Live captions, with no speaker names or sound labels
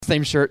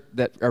same shirt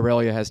that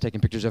Aurelia has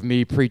taken pictures of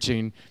me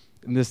preaching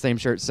in this same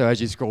shirt. So as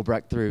you scroll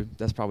back through,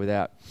 that's probably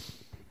that.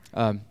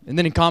 And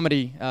then in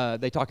comedy,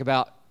 they talk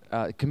about,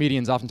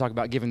 comedians often talk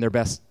about giving their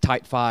best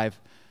tight five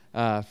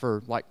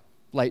for like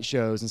late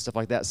shows and stuff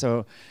like that.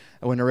 So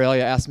when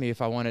Aurelia asked me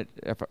if I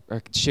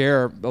could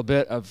share a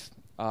bit of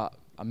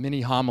a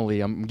mini homily,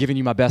 I'm giving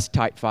you my best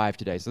tight five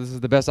today. So this is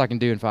the best I can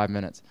do in 5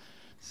 minutes.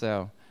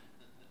 So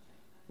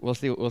we'll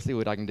see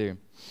what I can do.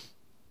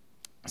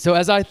 So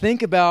as I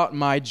think about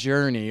my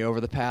journey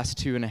over the past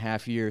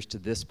 2.5 years to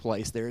this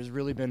place, there has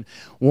really been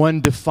one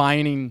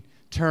defining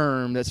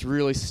term that's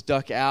really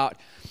stuck out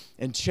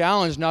and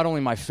challenged not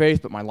only my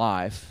faith but my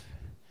life.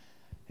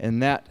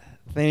 And that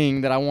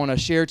thing that I want to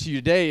share to you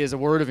today is a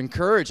word of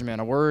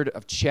encouragement, a word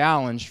of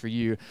challenge for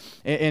you.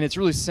 And it's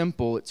really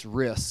simple. It's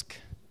risk.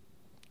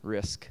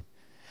 Risk.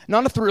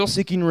 Not a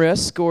thrill-seeking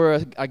risk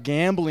or a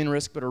gambling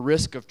risk, but a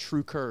risk of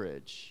true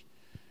courage.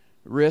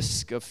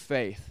 Risk of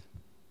faith.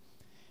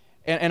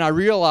 And I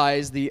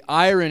realize the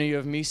irony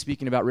of me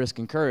speaking about risk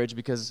and courage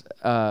because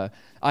I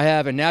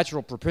have a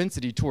natural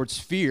propensity towards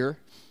fear.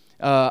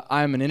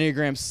 I'm an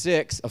Enneagram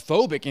 6, a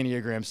phobic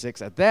Enneagram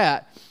 6 at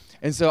that.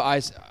 And so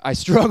I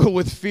struggle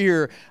with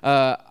fear,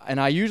 and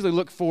I usually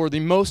look for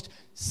the most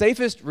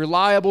safest,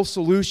 reliable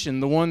solution,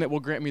 the one that will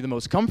grant me the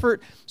most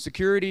comfort,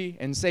 security,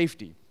 and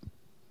safety.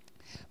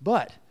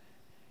 But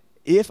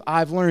if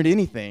I've learned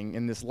anything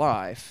in this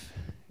life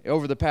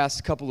over the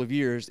past couple of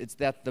years, it's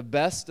that the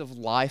best of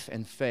life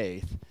and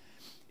faith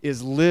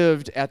is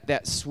lived at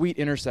that sweet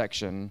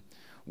intersection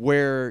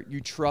where you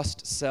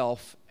trust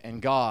self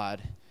and God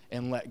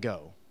and let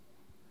go.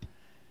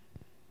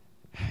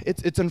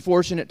 It's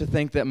unfortunate to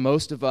think that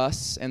most of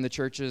us and the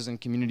churches and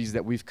communities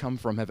that we've come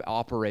from have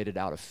operated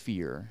out of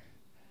fear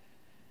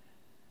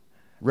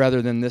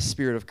rather than this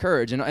spirit of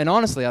courage. And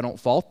honestly, I don't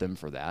fault them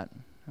for that.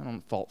 I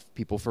don't fault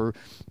people for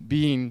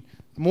being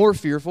more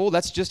fearful.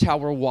 That's just how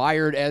we're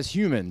wired as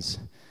humans.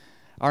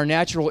 Our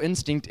natural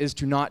instinct is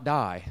to not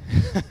die.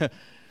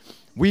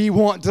 We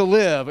want to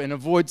live and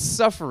avoid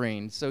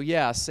suffering. So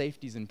yeah,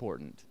 safety is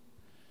important.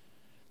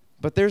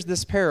 But there's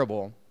this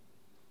parable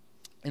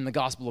in the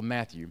Gospel of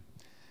Matthew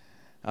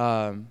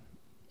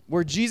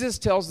where Jesus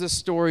tells this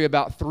story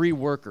about 3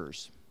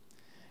 workers.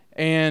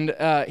 And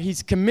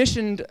he's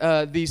commissioned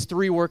these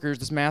 3 workers,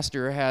 this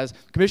master has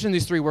commissioned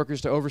these 3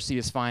 workers to oversee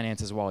his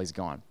finances while he's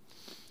gone.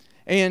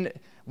 And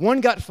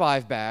one got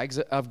 5 bags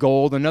of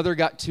gold, another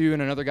got 2,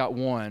 and another got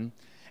 1.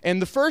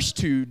 And the first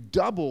 2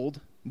 doubled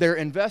their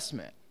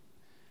investment.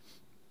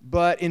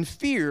 But in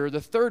fear, the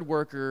 3rd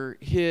worker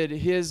hid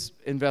his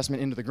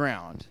investment into the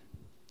ground.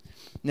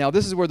 Now,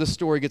 this is where the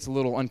story gets a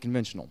little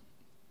unconventional.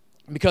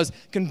 Because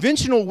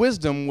conventional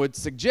wisdom would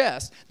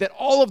suggest that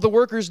all of the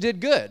workers did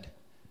good.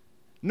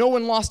 No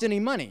one lost any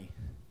money.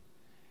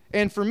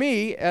 And for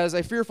me, as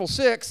a fearful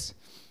 6,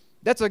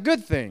 that's a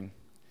good thing.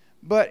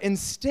 But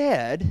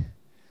instead,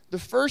 the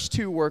first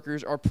 2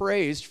 workers are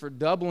praised for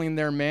doubling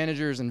their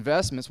manager's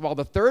investments, while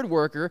the 3rd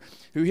worker,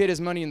 who hid his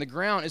money in the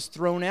ground, is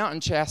thrown out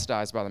and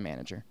chastised by the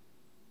manager.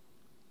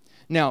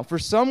 Now, for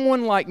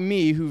someone like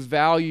me who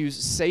values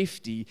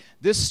safety,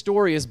 this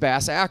story is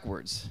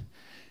bass-ackwards.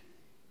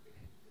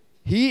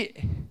 He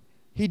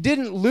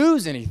didn't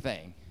lose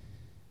anything.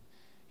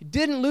 He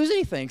didn't lose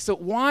anything. So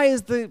why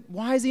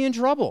is he in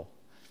trouble?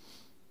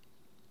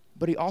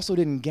 But he also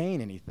didn't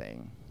gain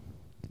anything.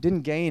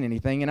 Didn't gain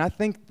anything, and I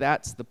think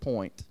that's the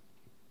point.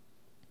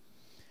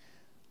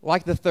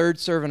 Like the 3rd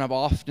servant, I've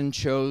often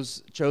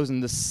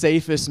chosen the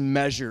safest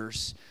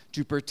measures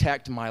to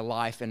protect my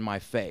life and my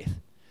faith.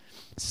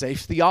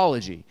 Safe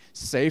theology,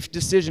 safe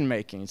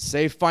decision-making,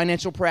 safe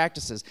financial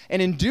practices.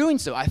 And in doing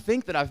so, I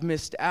think that I've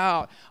missed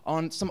out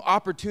on some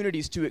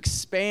opportunities to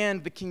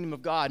expand the kingdom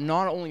of God,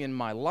 not only in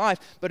my life,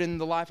 but in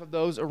the life of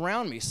those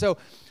around me. So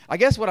I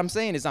guess what I'm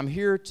saying is I'm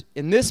here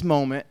in this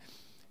moment,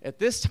 at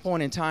this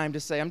point in time, to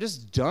say I'm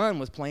just done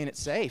with playing it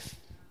safe.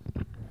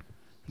 I'm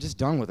just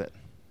done with it.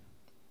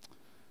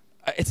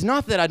 It's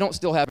not that I don't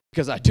still have it,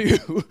 because I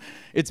do.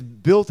 It's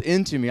built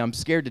into me. I'm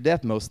scared to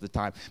death most of the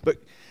time. But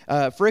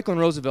Franklin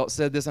Roosevelt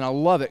said this, and I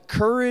love it.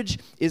 Courage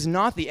is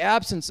not the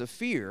absence of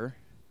fear,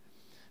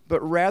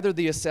 but rather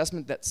the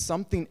assessment that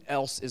something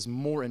else is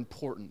more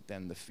important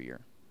than the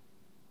fear.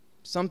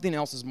 Something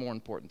else is more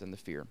important than the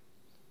fear.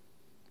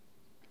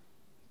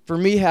 For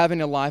me,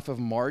 having a life of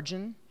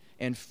margin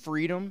and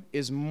freedom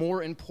is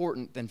more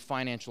important than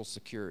financial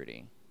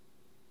security.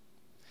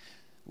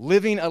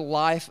 Living a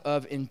life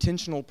of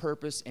intentional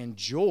purpose and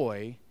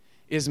joy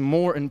is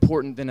more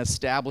important than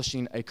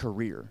establishing a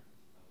career.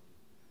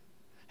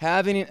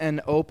 Having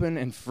an open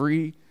and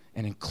free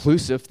and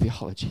inclusive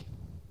theology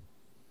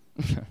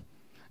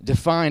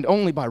defined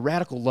only by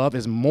radical love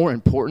is more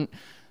important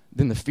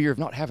than the fear of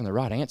not having the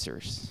right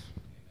answers.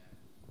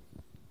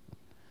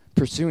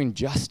 Pursuing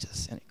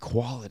justice and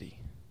equality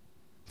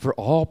for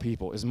all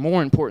people is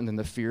more important than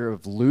the fear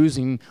of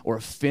losing or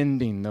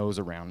offending those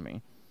around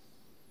me.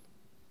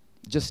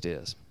 It just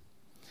is.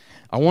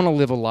 I want to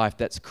live a life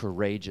that's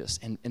courageous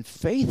and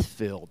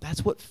faith-filled.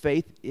 That's what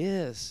faith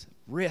is.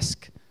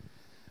 Risk.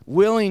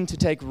 willing to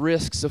take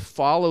risks, to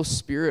follow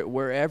Spirit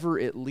wherever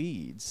it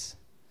leads.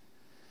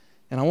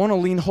 And I want to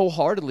lean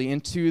wholeheartedly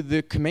into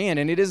the command,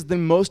 and it is the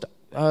most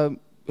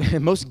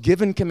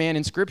given command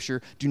in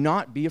Scripture: do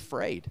not be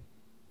afraid.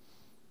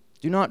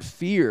 Do not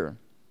fear.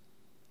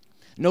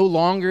 No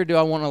longer do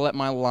I want to let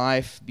my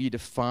life be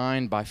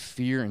defined by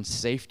fear and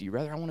safety.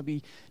 Rather, I want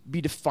to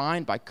be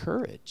defined by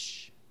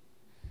courage.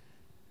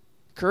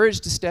 Courage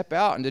to step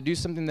out and to do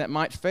something that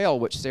might fail,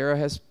 which Sarah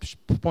has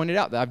pointed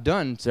out that I've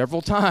done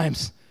several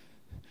times.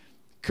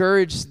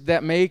 Courage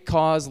that may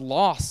cause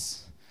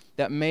loss,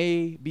 that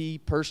may be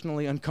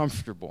personally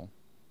uncomfortable.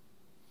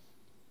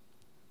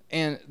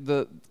 And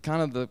the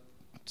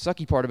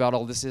sucky part about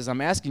all this is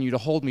I'm asking you to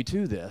hold me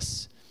to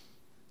this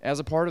as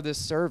a part of this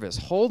service.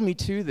 Hold me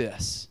to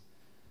this.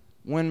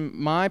 When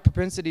my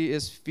propensity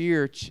is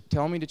fear,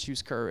 tell me to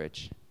choose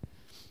courage.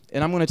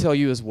 And I'm going to tell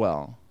you as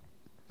well,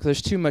 because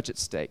there's too much at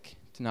stake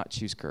to not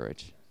choose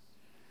courage.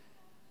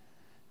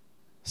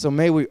 So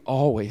may we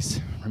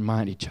always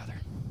remind each other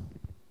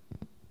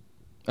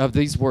of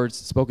these words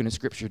spoken in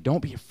Scripture: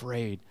 don't be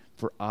afraid,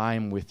 for I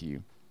am with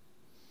you.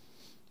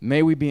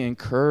 May we be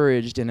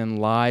encouraged and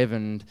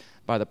enlivened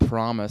by the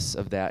promise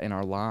of that in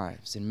our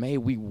lives. And may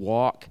we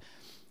walk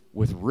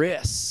with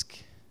risk,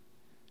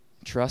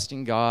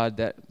 trusting God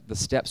that the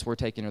steps we're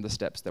taking are the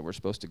steps that we're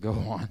supposed to go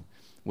on,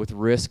 with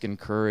risk and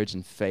courage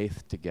and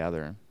faith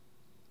together.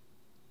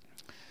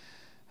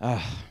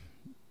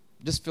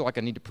 Just feel like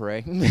I need to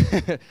pray.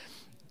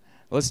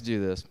 Let's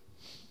do this.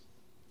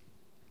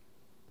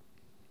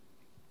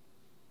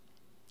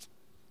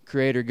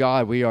 Creator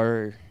God, we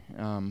are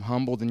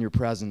humbled in your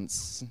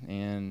presence,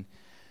 and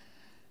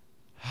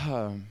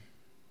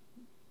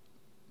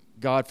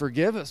God,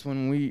 forgive us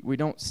when we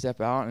don't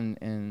step out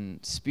and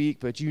speak,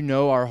 but you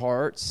know our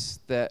hearts,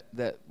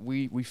 that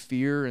we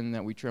fear and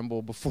that we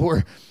tremble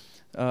before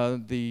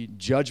the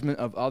judgment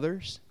of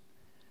others.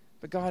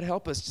 But God,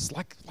 help us, just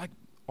like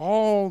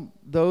all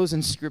those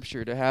in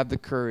Scripture, to have the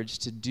courage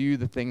to do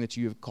the thing that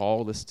you have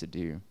called us to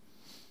do.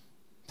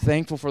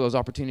 Thankful for those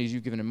opportunities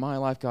you've given in my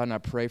life, God, and I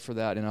pray for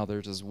that in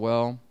others as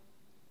well.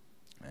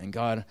 And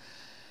God,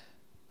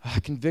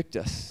 convict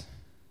us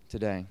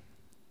today.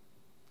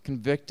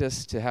 Convict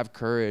us to have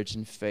courage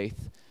and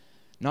faith,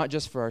 not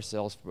just for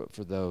ourselves, but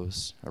for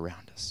those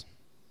around us.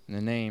 In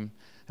the name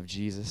of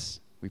Jesus,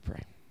 we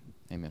pray.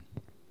 Amen.